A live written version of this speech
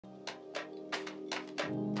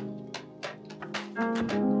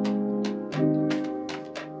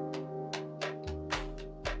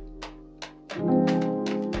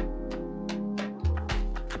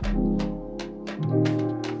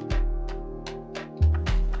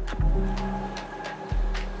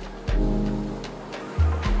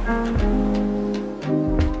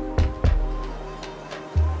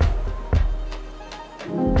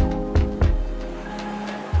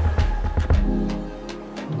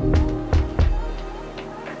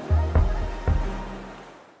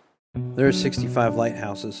There are 65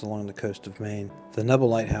 lighthouses along the coast of Maine. The Nubble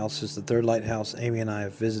Lighthouse is the third lighthouse Amy and I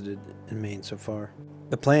have visited in Maine so far.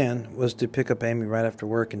 The plan was to pick up Amy right after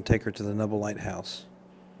work and take her to the Nubble Lighthouse.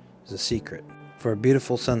 It's a secret. For a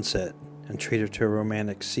beautiful sunset and treat her to a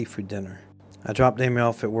romantic seafood dinner. I dropped Amy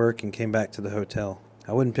off at work and came back to the hotel.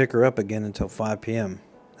 I wouldn't pick her up again until 5 p.m.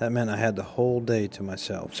 That meant I had the whole day to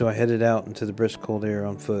myself. So I headed out into the brisk cold air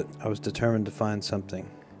on foot. I was determined to find something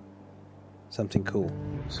cool.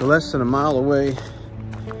 So less than a mile away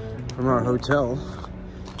from our hotel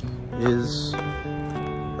is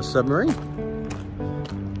a submarine.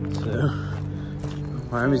 So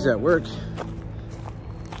while Amy's at work,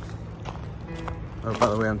 oh, by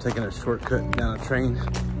the way, I'm taking a shortcut down a train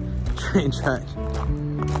track.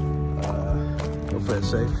 Hopefully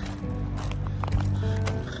it's safe.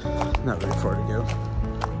 Not very far to go.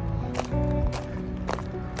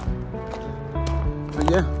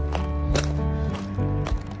 But yeah.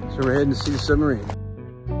 So we're heading to see the submarine.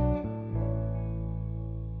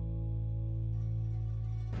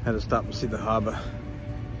 Had to stop and see the harbor.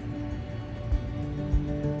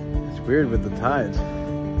 It's weird with the tides.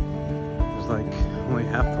 There's like only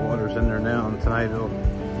half the water's in there now, and tonight it'll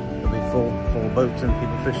be full of boats and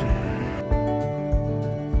people fishing.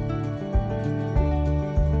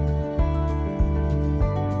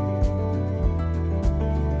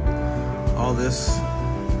 All this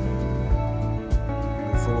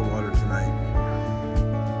full of water tonight.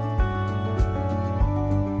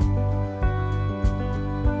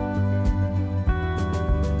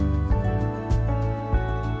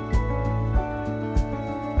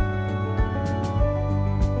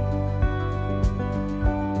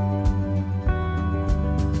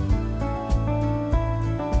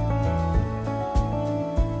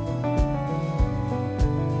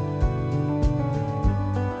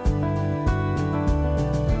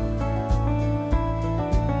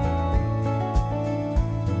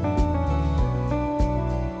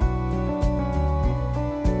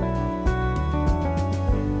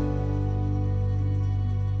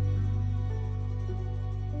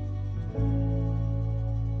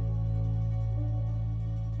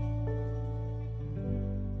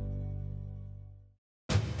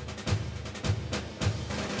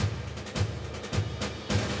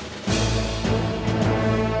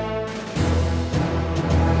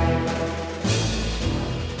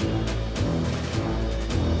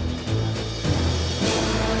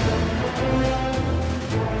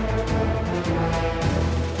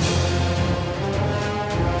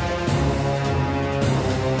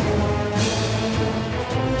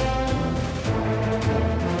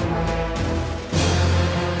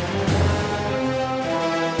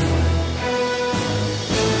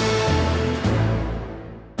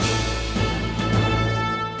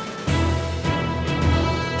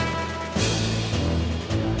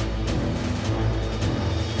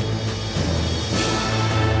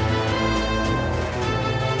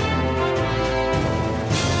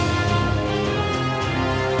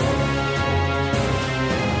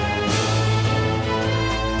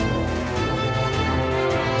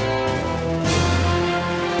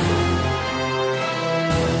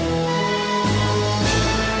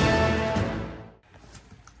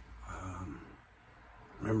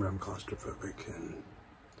 Remember, I'm claustrophobic and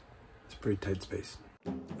it's a pretty tight space.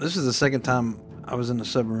 This is the second time I was in a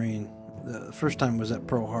submarine. The first time was at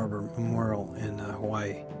Pearl Harbor Memorial in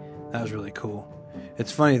Hawaii. That was really cool.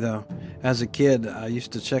 It's funny though, as a kid I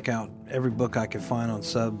used to check out every book I could find on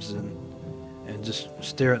subs and just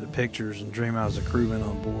stare at the pictures and dream I was a crewman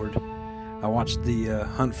on board. I watched the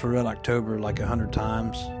Hunt for Red October like 100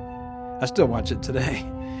 times. I still watch it today.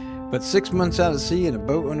 But 6 months out at sea in a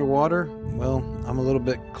boat underwater, well, I'm a little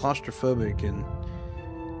bit claustrophobic, and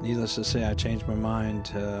needless to say, I changed my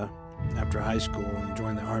mind after high school and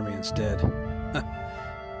joined the Army instead.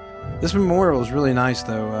 This memorial is really nice,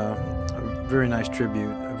 though. A very nice tribute.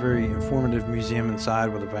 A very informative museum inside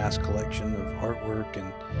with a vast collection of artwork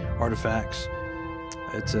and artifacts.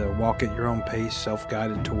 It's a walk at your own pace,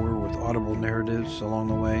 self-guided tour with audible narratives along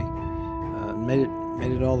the way.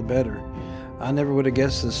 Made it all the better. I never would have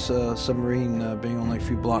guessed this submarine being only a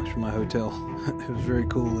few blocks from my hotel. It was very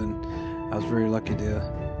cool, and I was very lucky to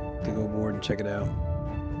to go aboard and check it out.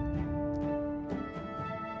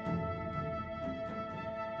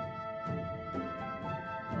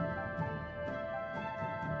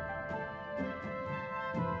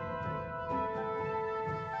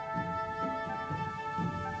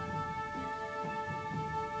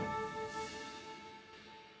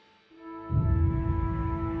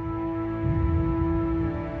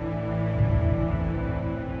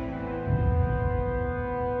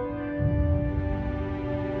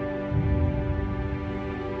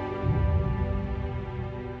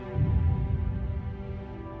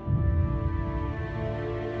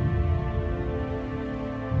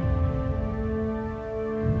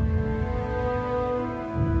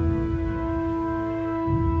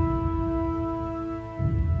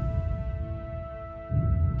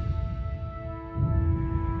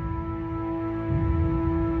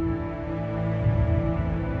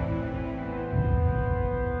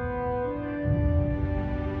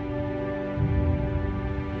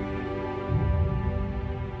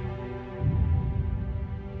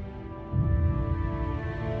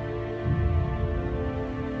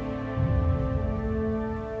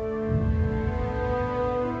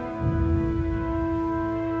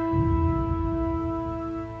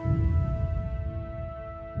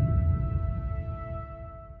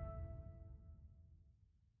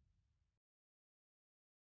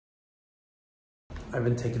 I've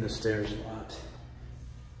been taking the stairs a lot.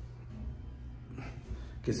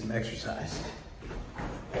 Get some exercise.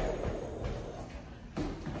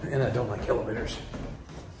 And I don't like elevators.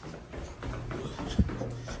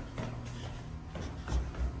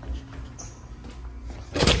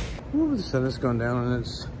 Ooh, the sun is going down and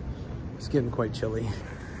it's getting quite chilly.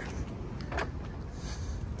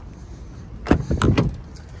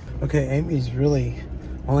 Okay, Amy's really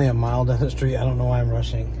only a mile down the street. I don't know why I'm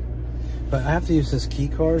rushing. But I have to use this key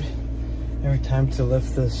card every time to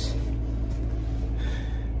lift this.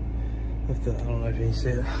 I don't know if you can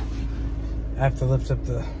see it. I have to lift up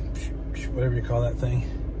the, whatever you call that thing,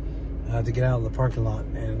 to get out of the parking lot.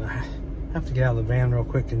 And I have to get out of the van real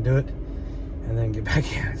quick and do it, and then get back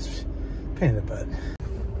in. It's a pain in the butt.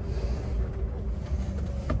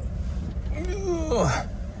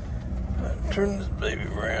 Turn this baby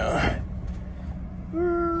around.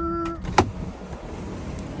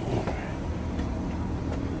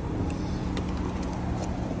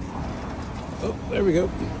 Oh, there we go.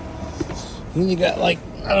 And you got like,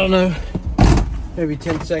 I don't know, maybe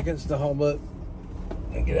 10 seconds to haul up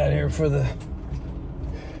and get out of here before the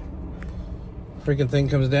freaking thing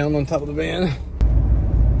comes down on top of the van.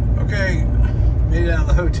 Okay, made it out of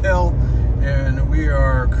the hotel and we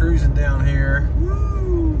are cruising down here.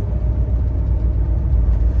 Woo!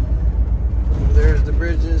 There's the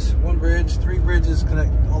bridges, one bridge, 3 bridges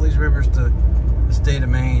connect all these rivers to the state of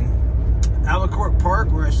Maine. Albuquerque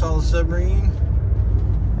Park, where I saw the submarine,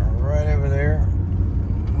 right over there.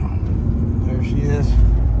 There she is.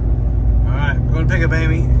 All right, we're going to pick up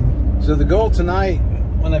Amy. So the goal tonight,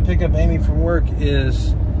 when I pick up Amy from work,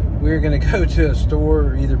 is we're going to go to a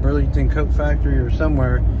store, either Burlington Coat Factory or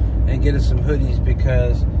somewhere, and get us some hoodies,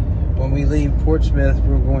 because when we leave Portsmouth,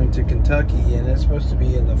 we're going to Kentucky, and it's supposed to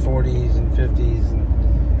be in the 40s and 50s.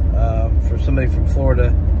 And for somebody from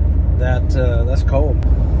Florida, that's cold.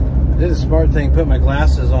 I did a smart thing, put my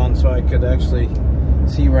glasses on so I could actually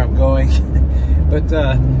see where I'm going. But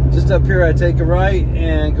just up here I take a right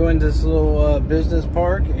and go into this little business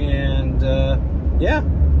park, and yeah,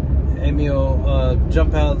 Amy will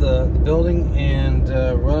jump out of the building and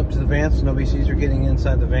run up to the van so nobody sees her getting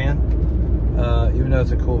inside the van, even though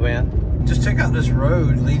it's a cool van. Just check out this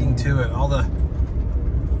road leading to it, all the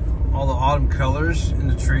autumn colors in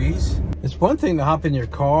the trees. It's one thing to hop in your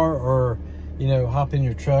car or, you know, hop in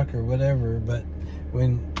your truck or whatever, but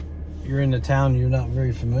when you're in a town you're not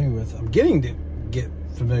very familiar with. I'm getting to get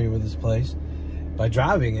familiar with this place by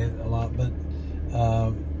driving it a lot, but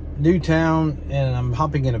new town, and I'm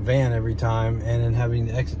hopping in a van every time and then having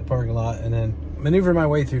to exit the parking lot and then maneuver my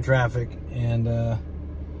way through traffic. And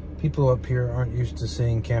people up here aren't used to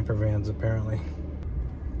seeing camper vans, apparently.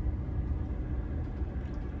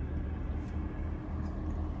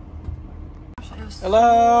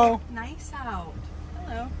 Hello. Nice out.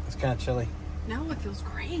 Hello. It's kind of chilly. No, it feels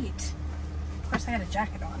great. Of course, I had a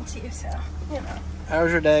jacket on too, so you know. How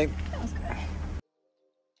was your day? That was good.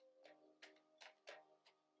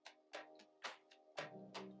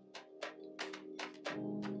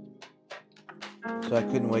 So I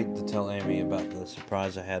couldn't wait to tell Amy about the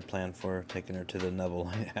surprise I had planned for her, taking her to the Nubble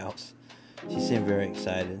Lighthouse. She seemed very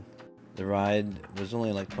excited. The ride was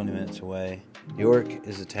only like 20 minutes away. York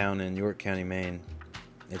is a town in York County, Maine.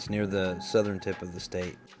 It's near the southern tip of the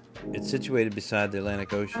state. It's situated beside the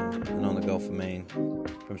Atlantic Ocean and on the Gulf of Maine.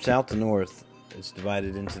 From south to north, it's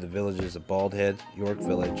divided into the villages of Bald Head, York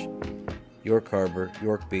Village, York Harbor,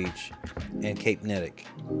 York Beach, and Cape Nettic.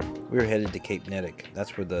 We were headed to Cape Nettic.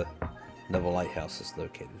 That's where the Nubble Lighthouse is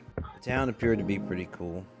located. The town appeared to be pretty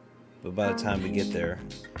cool, but by the time we get there,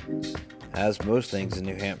 as most things in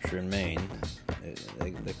New Hampshire and Maine,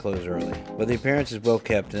 they close early. But the appearance is well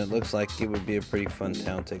kept, and it looks like it would be a pretty fun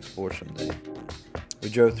town to explore someday. We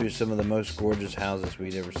drove through some of the most gorgeous houses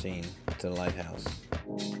we'd ever seen to the lighthouse.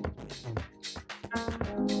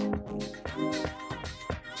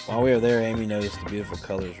 While we were there, Amy noticed the beautiful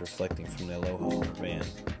colors reflecting from the Aloha on her van.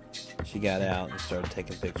 She got out and started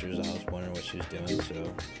taking pictures. I was wondering what she was doing,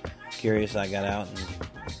 so curious, I got out,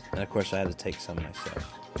 and of course I had to take some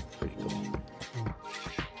myself. Pretty cool.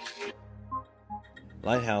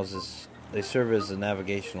 Lighthouses, they serve as a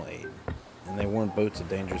navigational aid, and they warn boats of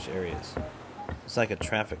dangerous areas. It's like a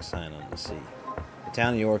traffic sign on the sea. The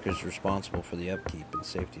town of York is responsible for the upkeep and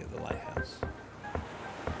safety of the lighthouse.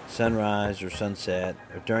 Sunrise or sunset,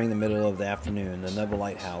 or during the middle of the afternoon, the Nubble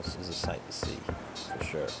Lighthouse is a sight to see, for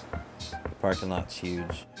sure. The parking lot's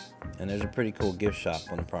huge, and there's a pretty cool gift shop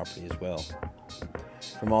on the property as well.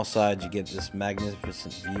 From all sides, you get this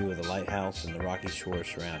magnificent view of the lighthouse and the rocky shore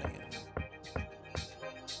surrounding it.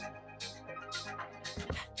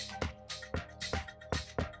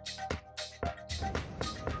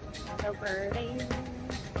 So birdie.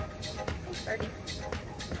 Thanks, birdie.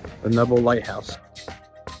 The Nubble Lighthouse.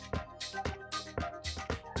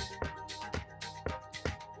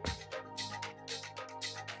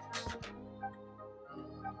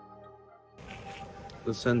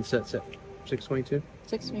 The sun sets at 6:22.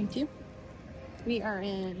 6:22. We are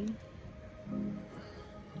in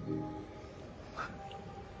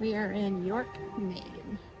York,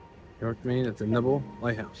 Maine. York, Maine at the Nubble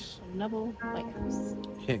Lighthouse. Nubble Lighthouse.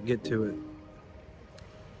 Can't get to it.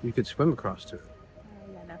 You could swim across to it.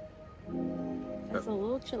 Yeah, no. It's a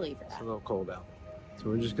little chilly for It's that. a little cold out. So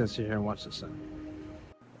we're just going to sit here and watch the sun.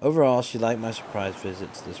 Overall, she liked my surprise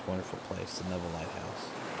visit to this wonderful place, the Nubble Lighthouse.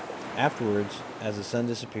 Afterwards, as the sun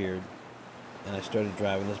disappeared and I started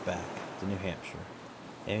driving us back to New Hampshire,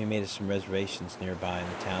 Amy made us some reservations nearby in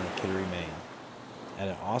the town of Kittery, Maine, at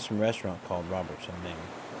an awesome restaurant called Robert's on Maine.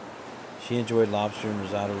 She enjoyed lobster and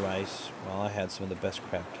risotto rice, while I had some of the best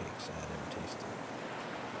crab cakes I had ever tasted.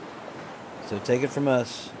 So take it from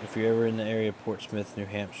us, if you're ever in the area of Portsmouth, New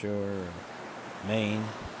Hampshire, or Maine,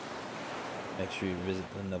 make sure you visit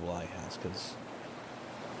the Nubble Lighthouse, because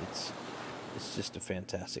it's just a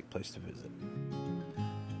fantastic place to visit.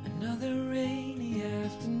 Another rainy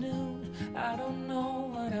afternoon, I don't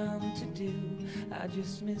know what I'm to do. I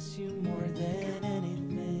just miss you more than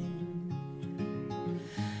anything.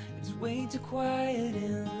 It's way too quiet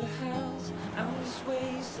in the house, I'm just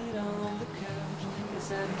wasted on the couch.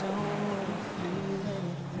 Guess I don't want to feel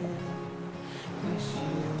anything. Wish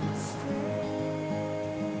you'd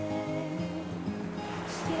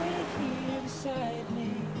stay here beside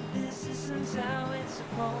me. This isn't how it's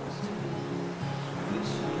supposed to be.